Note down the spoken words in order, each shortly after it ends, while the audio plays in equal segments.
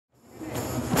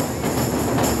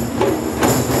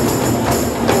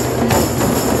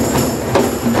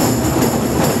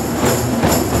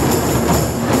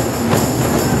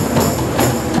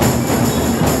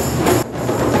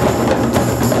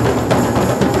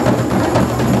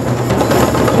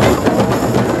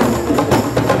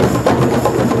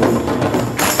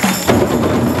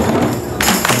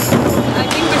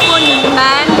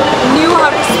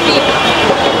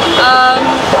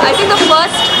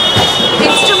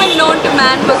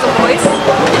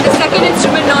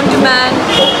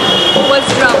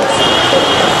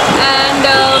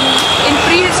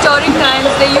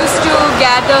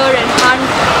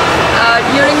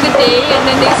day, and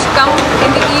then they used to come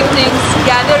in the evenings,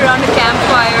 gather around a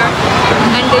campfire,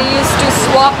 and they used to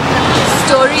swap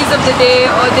stories of the day,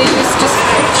 or they used to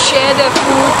share their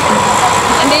food,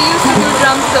 and they used to do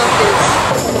drum circles.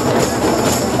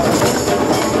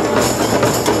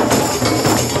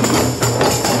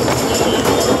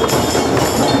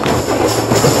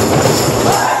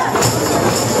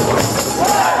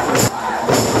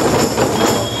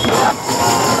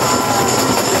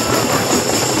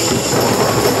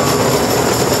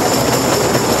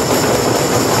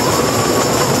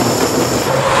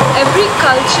 Every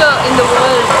culture in the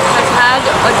world has had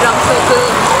a drum circle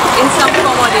in some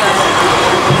form or the other.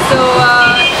 So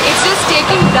it's just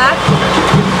taking that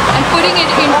and putting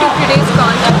it into today's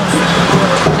context,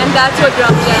 and that's what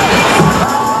Drumjam is.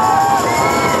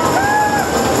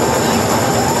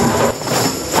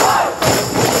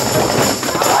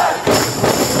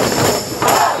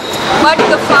 But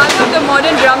the father of the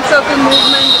modern drum circle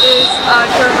movement is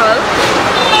Turhal,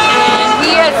 and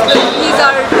he's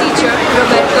our teacher,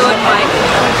 Roberto and Mike.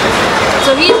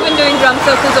 So he's been doing drum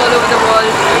circles all over the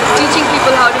world, teaching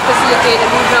people how to facilitate and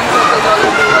do drum circles all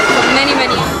over the world for many,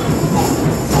 many years.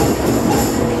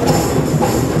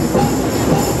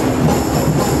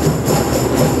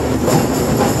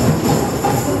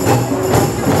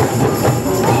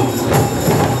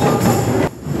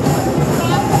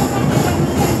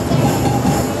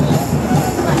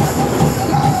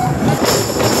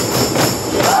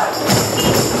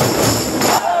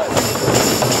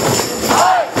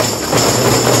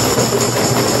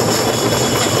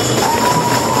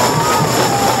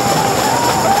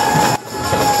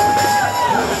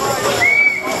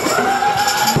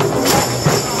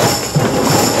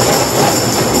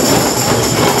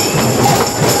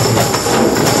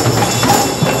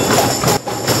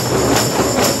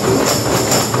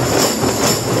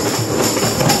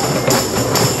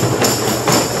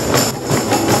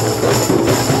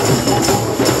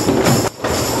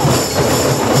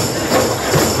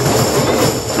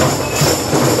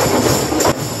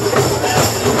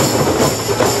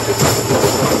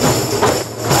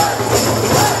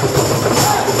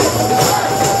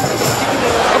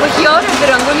 The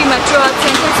Rangoli Metro Art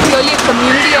Centre is purely a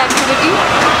community activity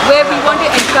where we want to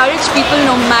encourage people,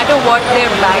 no matter what their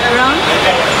background,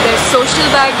 their social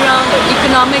background, their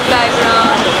economic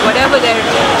background, whatever their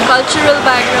cultural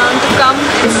background, to come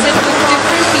and sit with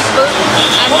different people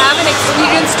and have an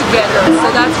experience together. So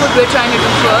that's what we're trying to do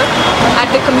here at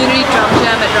the community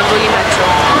Drumjam at Rangoli Metro.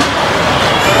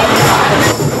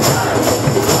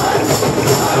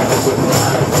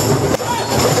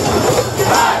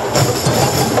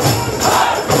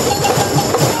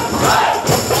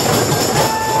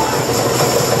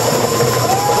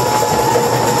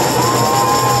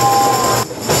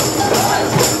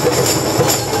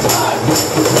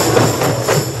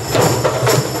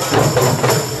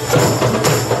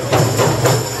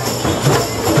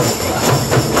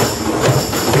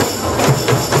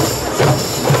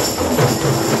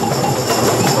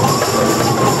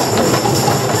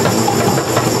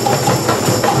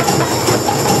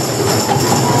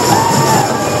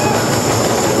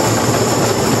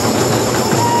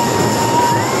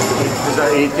 Our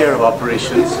 8th year of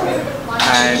operations,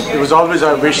 and it was always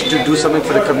our wish to do something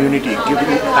for the community, giving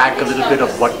back a little bit of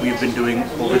what we've been doing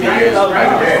over the years,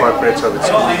 either with corporates or with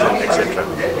schools and etc.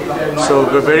 So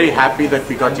we're very happy that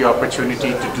we got the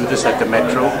opportunity to do this at the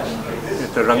Metro,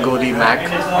 at the Rangoli Mac,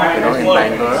 in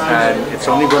Bangalore, and it's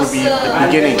only going to be the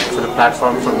beginning for the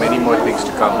platform for many more things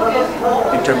to come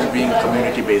in terms of being a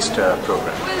community-based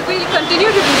program. We'll continue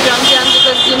to do Drumjam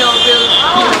because we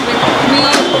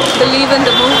believe in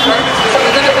the movement, so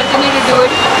we're going to continue to do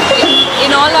it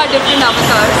in all our different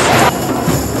avatars.